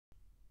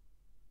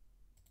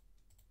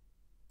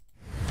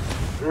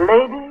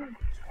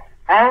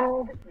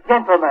and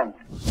gentlemen.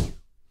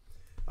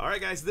 All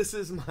right, guys, this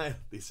is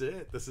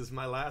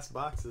my last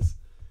boxes.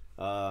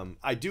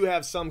 I do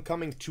have some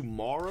coming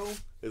tomorrow,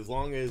 as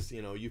long as,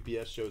 you know,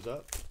 UPS shows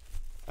up.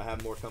 I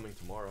have more coming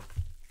tomorrow.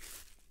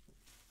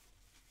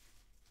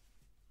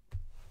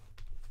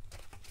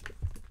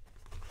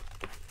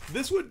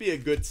 This would be a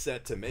good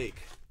set to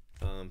make,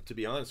 to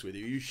be honest with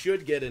you. You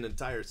should get an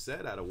entire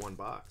set out of one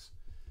box.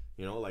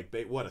 You know, like,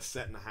 what, a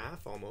set and a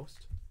half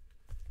almost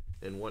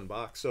in one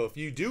box. So if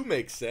you do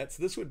make sets,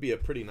 this would be a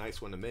pretty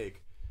nice one to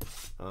make.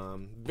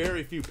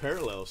 Very few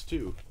parallels,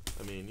 too.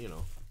 I mean, you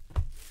know,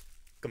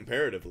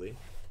 comparatively.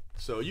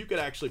 So you could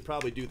actually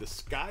probably do the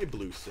sky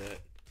blue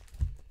set.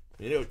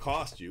 I mean, it would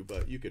cost you,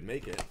 but you could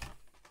make it.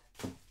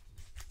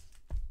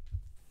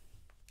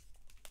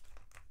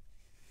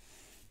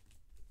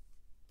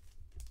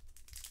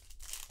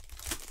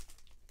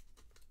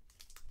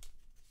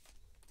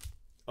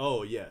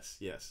 Oh, yes,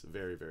 yes.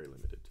 Very, very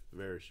limited.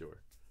 Very sure.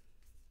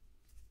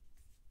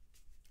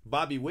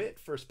 Bobby Witt,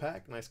 first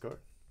pack. Nice card.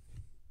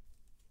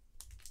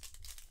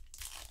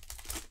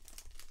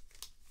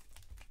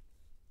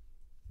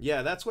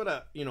 Yeah, that's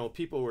what, you know,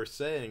 people were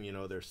saying, you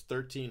know, there's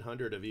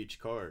 1,300 of each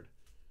card.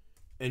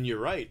 And you're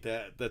right,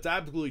 that's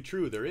absolutely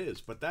true, there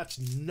is, but that's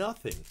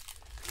nothing.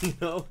 You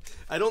know,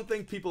 I don't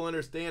think people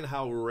understand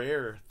how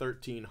rare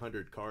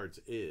 1,300 cards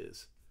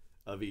is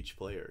of each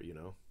player, you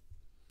know.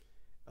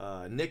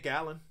 Nick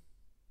Allen,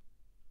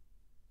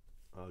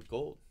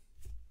 gold.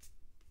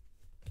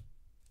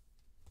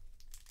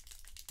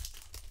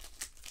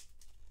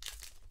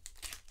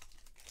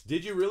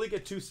 Did you really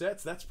get 2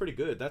 sets? That's pretty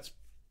good. That's,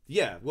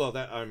 yeah, well,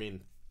 that, I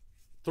mean,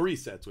 3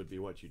 sets would be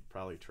what you'd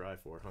probably try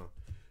for, huh?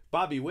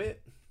 Bobby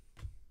Witt.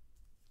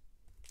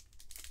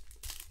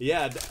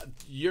 Yeah,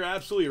 you're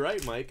absolutely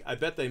right, Mike. I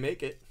bet they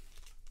make it.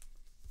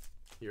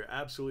 You're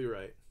absolutely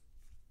right.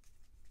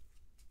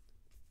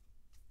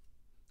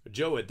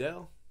 Joe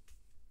Adele.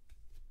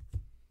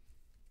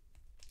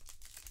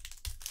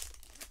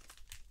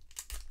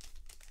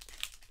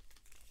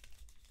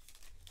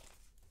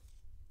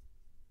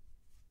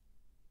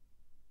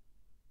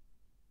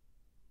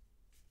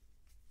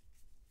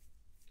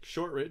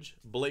 Shortridge,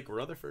 Blake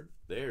Rutherford.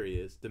 There he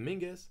is.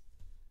 Dominguez.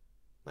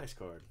 Nice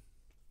card.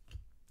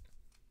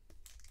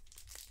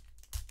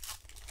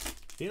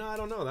 You know, I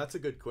don't know. That's a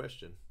good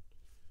question.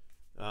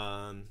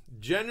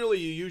 Generally,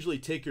 you usually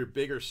take your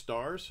bigger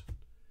stars,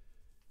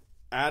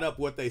 add up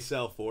what they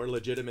sell for,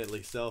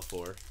 legitimately sell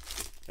for,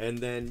 and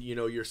then, you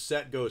know, your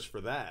set goes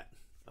for that.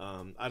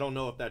 I don't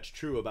know if that's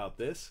true about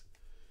this,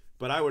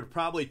 but I would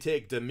probably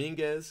take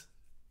Dominguez,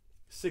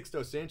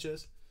 Sixto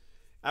Sanchez.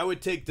 I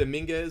would take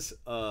Dominguez,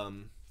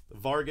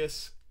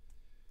 Vargas,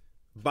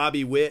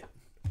 Bobby Witt,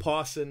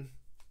 Pawson,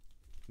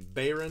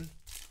 Barron.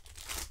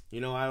 You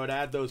know, I would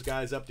add those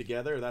guys up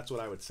together. That's what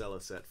I would sell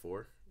a set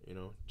for, you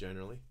know,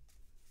 generally.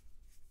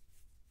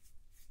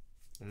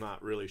 I'm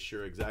not really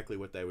sure exactly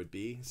what that would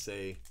be.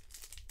 Say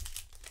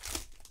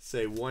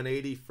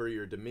 180 for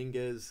your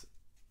Dominguez,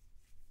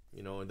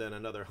 you know, and then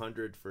another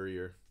 100 for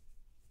your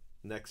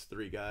next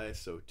 3 guys,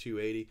 so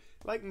 280.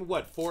 Like,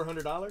 what,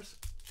 $400?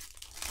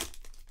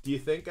 Do you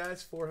think,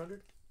 guys,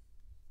 400?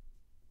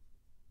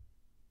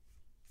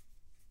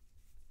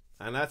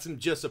 And that's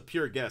just a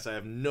pure guess. I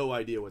have no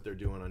idea what they're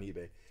doing on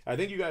eBay. I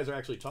think you guys are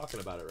actually talking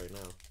about it right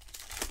now.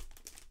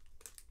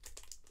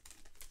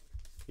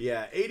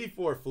 Yeah,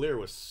 84 Fleer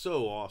was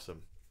so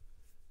awesome.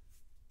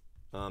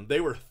 They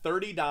were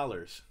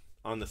 $30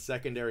 on the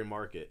secondary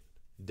market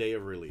day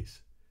of release.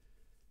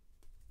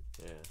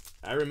 Yeah,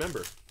 I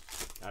remember.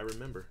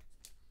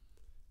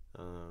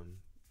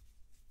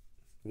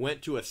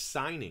 Went to a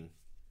signing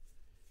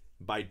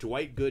by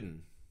Dwight Gooden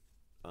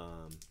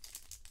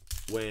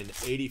when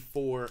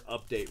 84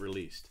 update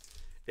released.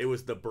 It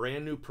was the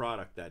brand new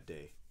product that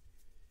day,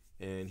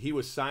 and he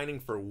was signing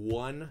for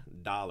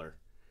 $1.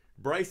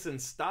 Bryson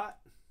Stott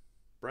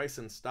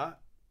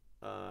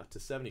to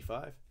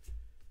 75.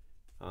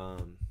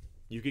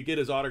 You could get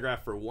his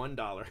autograph for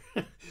 $1,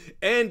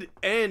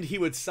 and he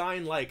would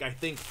sign, like, I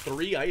think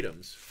 3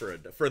 items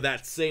for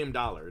that same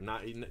dollar.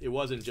 It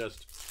wasn't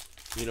just,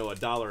 you know,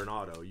 $1 an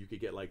auto. You could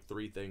get like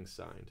 3 things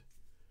signed.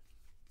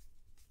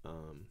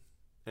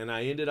 And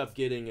I ended up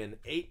getting an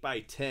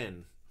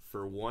 8x10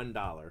 for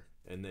 $1,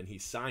 and then he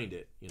signed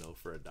it, you know,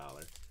 for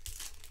 $1.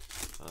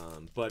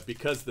 But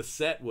because the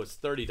set was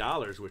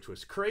 $30, which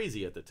was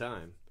crazy at the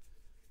time,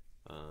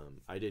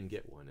 I didn't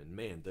get one. And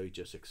man, they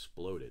just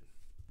exploded.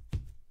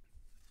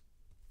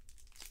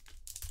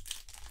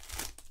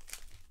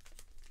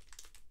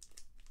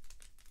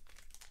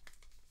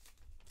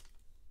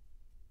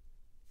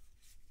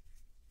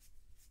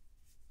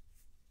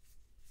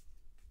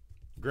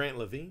 Grant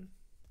Levine.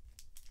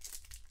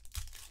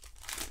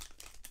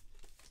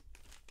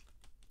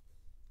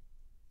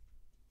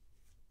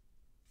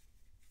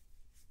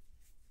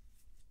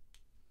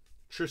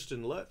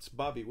 Tristan Lutz,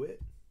 Bobby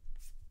Witt.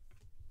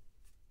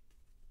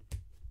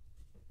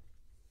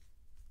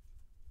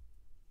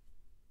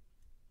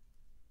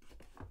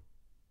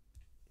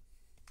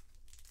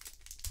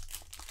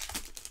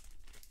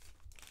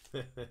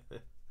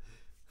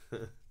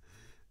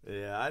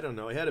 Yeah, I don't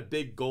know. He had a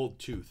big gold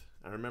tooth.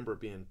 I remember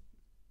being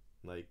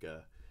like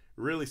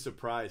really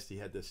surprised he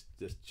had this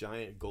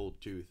giant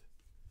gold tooth.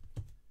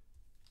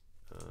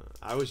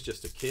 I was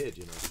just a kid,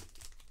 you know,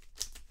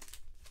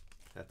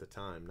 at the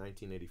time,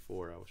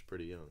 1984. I was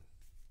pretty young.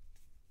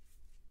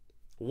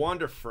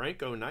 Wander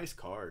Franco, nice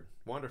card.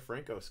 Wander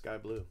Franco, sky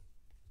blue.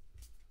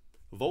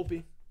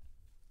 Volpe.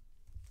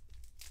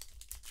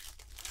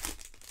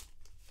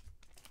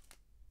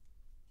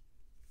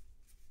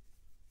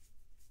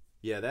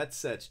 Yeah, that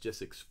set's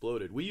just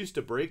exploded. We used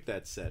to break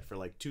that set for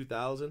like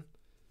 2,000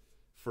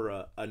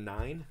 for a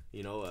 9.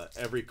 You know,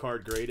 every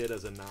card graded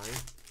as a 9,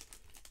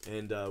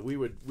 and we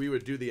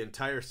would do the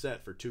entire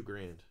set for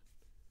 $2,000.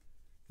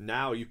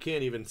 Now you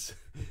can't even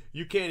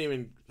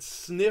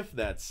sniff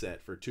that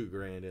set for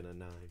 $2,000 in a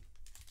 9.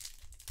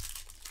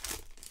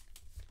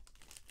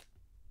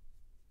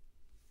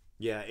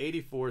 Yeah,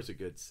 84 is a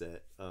good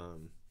set.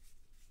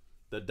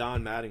 The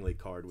Don Mattingly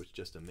card was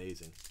just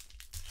amazing.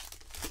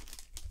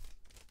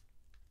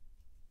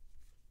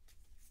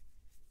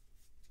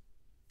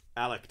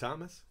 Alec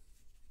Thomas.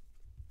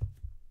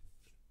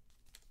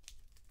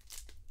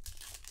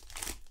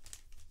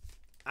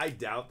 I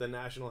doubt the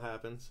National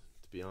happens,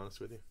 to be honest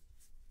with you.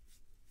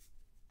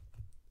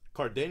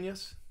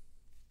 Cardenas.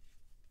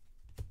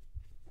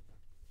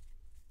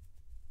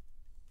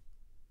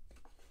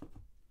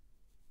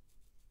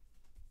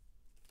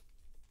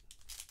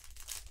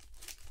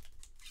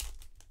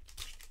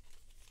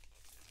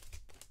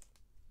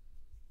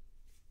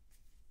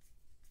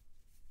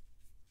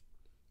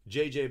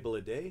 JJ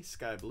Bleday,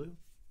 sky blue.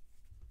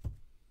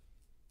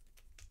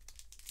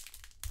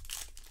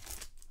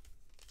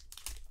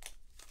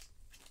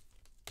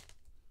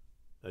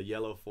 A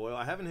yellow foil.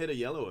 I haven't hit a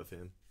yellow of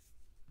him.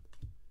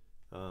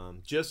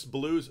 Just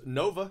blues.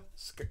 Nova,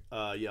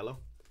 yellow.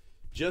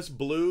 Just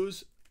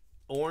blues,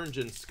 orange,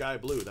 and sky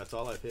blue. That's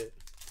all I've hit.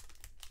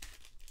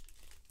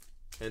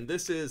 And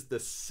this is the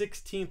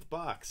 16th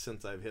box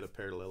since I've hit a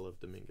parallel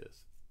of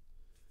Dominguez.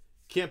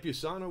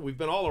 Campusano, we've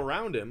been all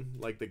around him.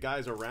 Like the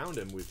guys around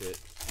him we've hit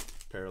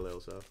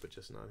parallels of, but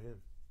just not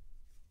him.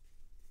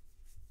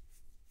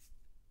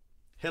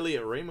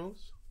 Heliot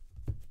Ramos.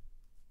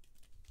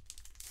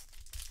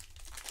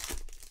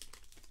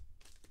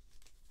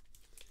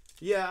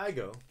 Yeah, I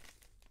go.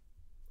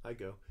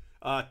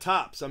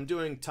 Tops. I'm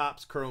doing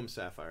Tops Chrome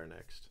Sapphire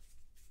next.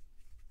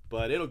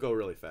 But it'll go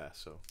really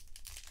fast, so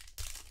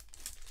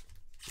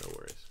no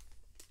worries.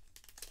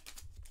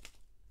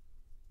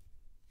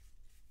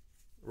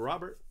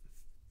 Robert.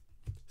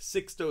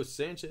 Sixto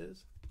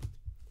Sanchez.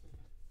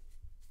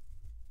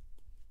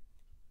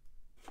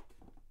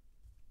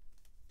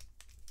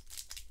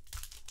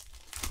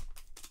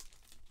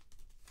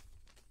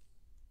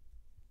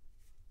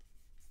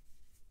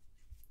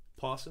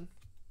 Pawson.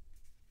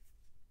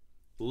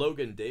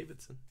 Logan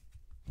Davidson.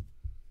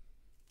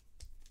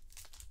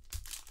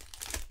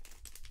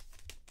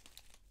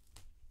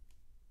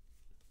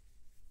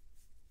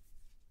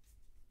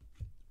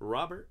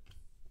 Robert.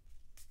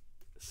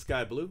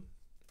 Sky blue.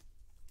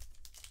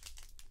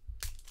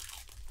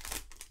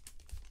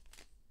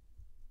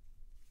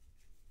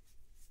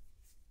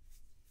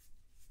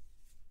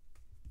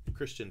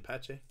 Christian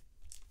Pache.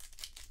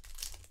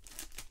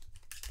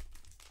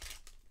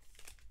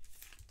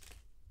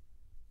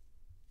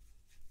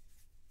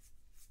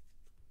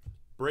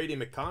 Brady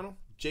McConnell,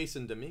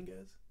 Jason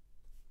Dominguez.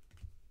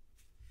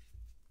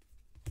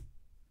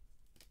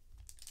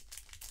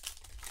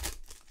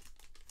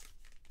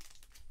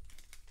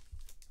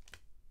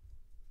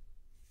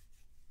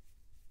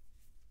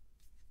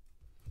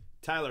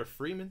 Tyler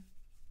Freeman.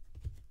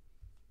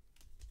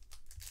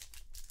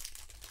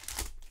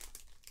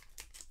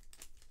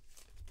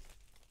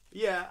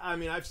 Yeah, I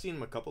mean, I've seen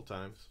him a couple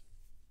times.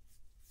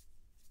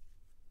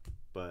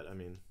 But, I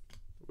mean,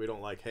 we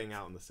don't like hang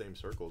out in the same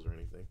circles or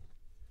anything.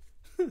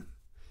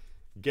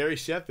 Gary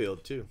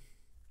Sheffield, too.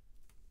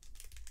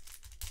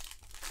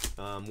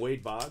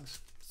 Wade Boggs.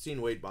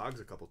 Seen Wade Boggs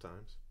a couple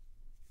times.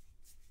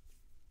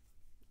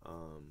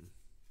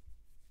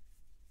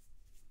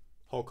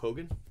 Hulk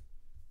Hogan.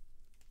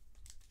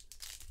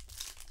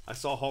 I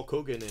saw Hulk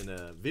Hogan in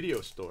a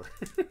video store.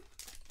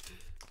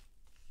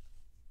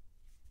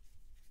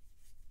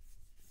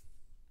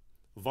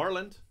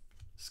 Varland,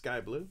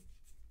 sky blue.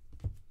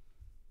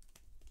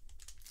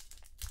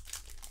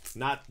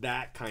 Not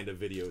that kind of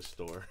video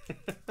store.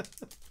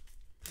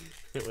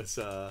 It was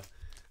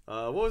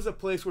what was a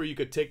place where you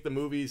could take the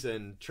movies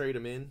and trade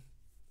them in?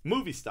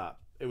 Movie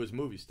Stop. It was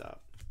Movie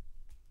Stop.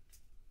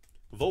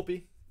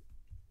 Volpe.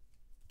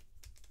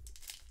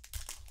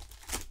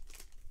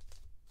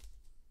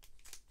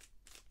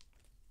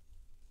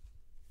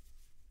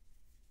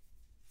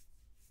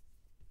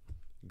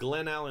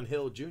 Glenn Allen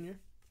Hill Jr.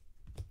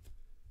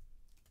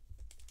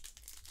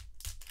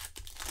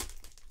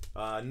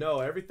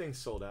 No, everything's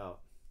sold out.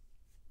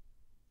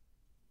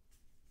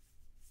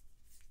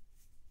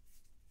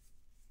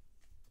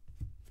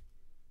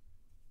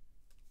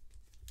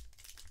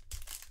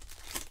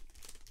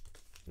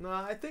 No,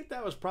 I think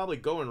that was probably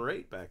going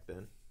rate back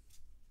then.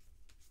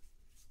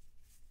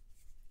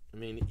 I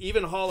mean,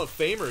 even Hall of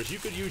Famers, you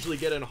could usually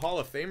get a Hall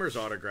of Famers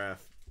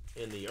autograph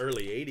in the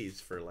early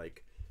 80s for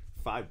like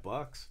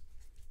 $5,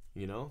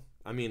 you know?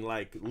 I mean,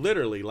 like,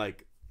 literally,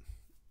 like,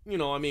 you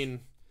know, I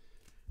mean,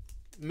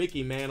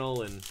 Mickey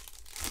Mantle and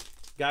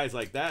guys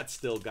like that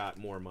still got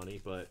more money,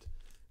 but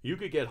you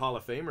could get Hall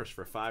of Famers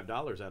for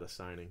 $5 at a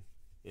signing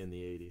in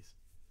the 80s.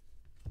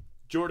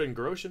 Jordan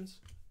Groshans,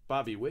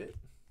 Bobby Witt.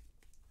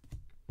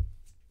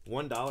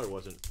 $1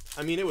 wasn't.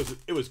 I mean, it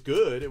was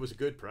good. It was a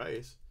good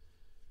price.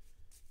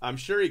 I'm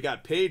sure he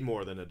got paid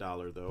more than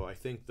 $1 though. I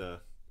think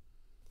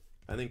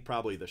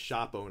probably the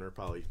shop owner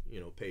probably, you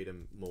know, paid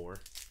him more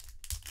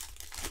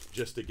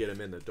just to get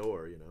him in the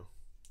door, you know.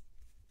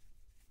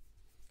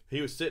 He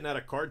was sitting at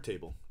a card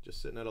table,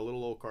 just sitting at a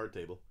little old card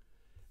table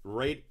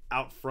right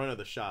out front of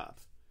the shop.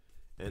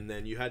 And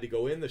then you had to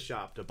go in the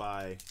shop to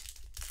buy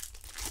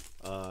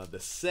the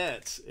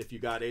sets if you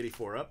got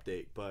 84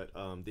 update, but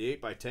the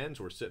 8x10s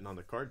were sitting on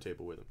the card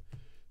table with him.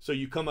 So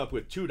you come up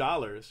with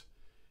 $2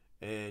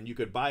 and you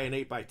could buy an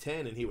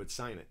 8x10 and he would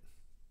sign it.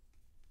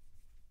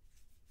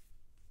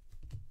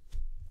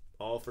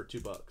 All for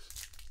 $2.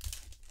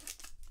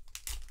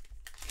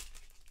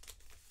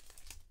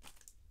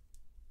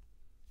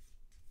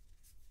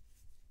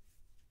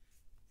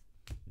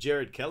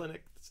 Jared Kelenic,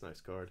 that's a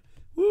nice card.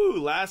 Woo,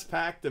 last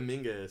pack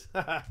Dominguez.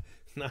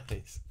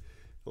 Nice.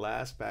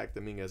 Last pack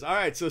Dominguez. All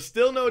right, so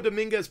still no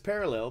Dominguez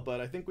parallel,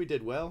 but I think we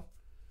did well.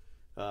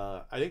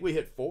 I think we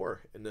hit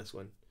 4 in this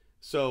one.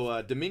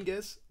 So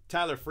Dominguez,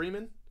 Tyler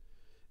Freeman,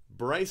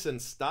 Bryson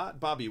Stott,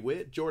 Bobby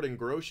Witt, Jordan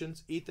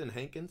Groshans, Ethan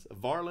Hankins,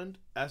 Varland,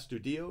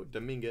 Astudillo,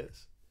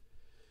 Dominguez,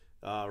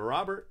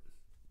 Robert,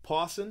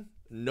 Pawson,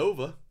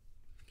 Nova,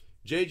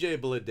 JJ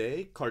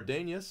Bleday,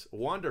 Cardenas,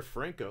 Wander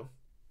Franco,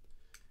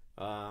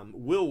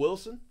 Will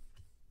Wilson,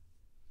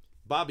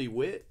 Bobby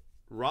Witt,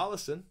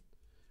 Rollison,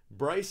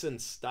 Bryson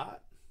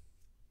Stott,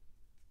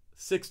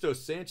 Sixto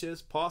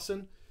Sanchez,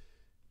 Pawson,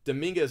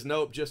 Dominguez,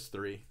 nope, just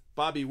 3.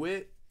 Bobby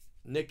Witt,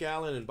 Nick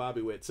Allen, and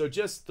Bobby Witt. So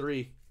just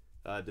 3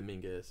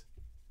 Dominguez.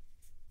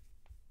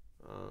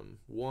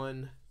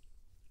 1,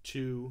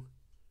 2,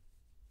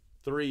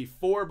 3,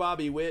 4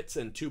 Bobby Witts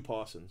and 2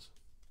 Pawsons.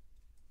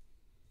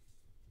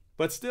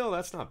 But still,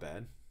 that's not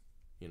bad.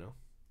 You know,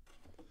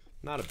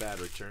 not a bad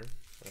return,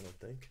 I don't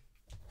think.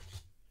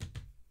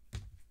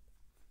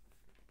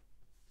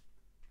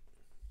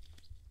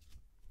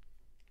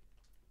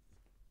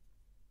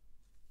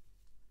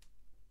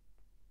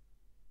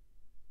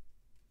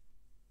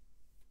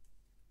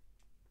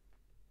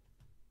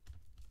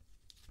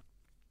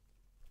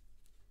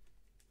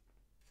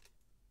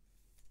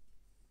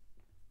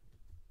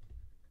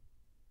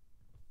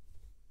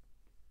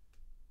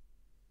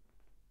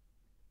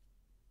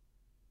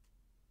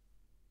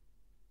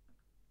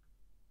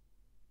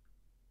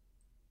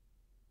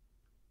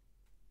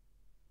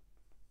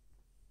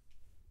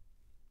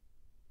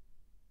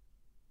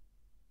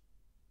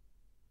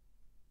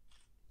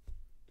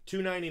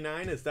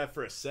 $2.99, is that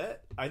for a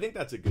set? I think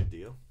that's a good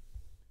deal.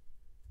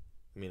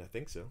 I mean, I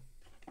think so.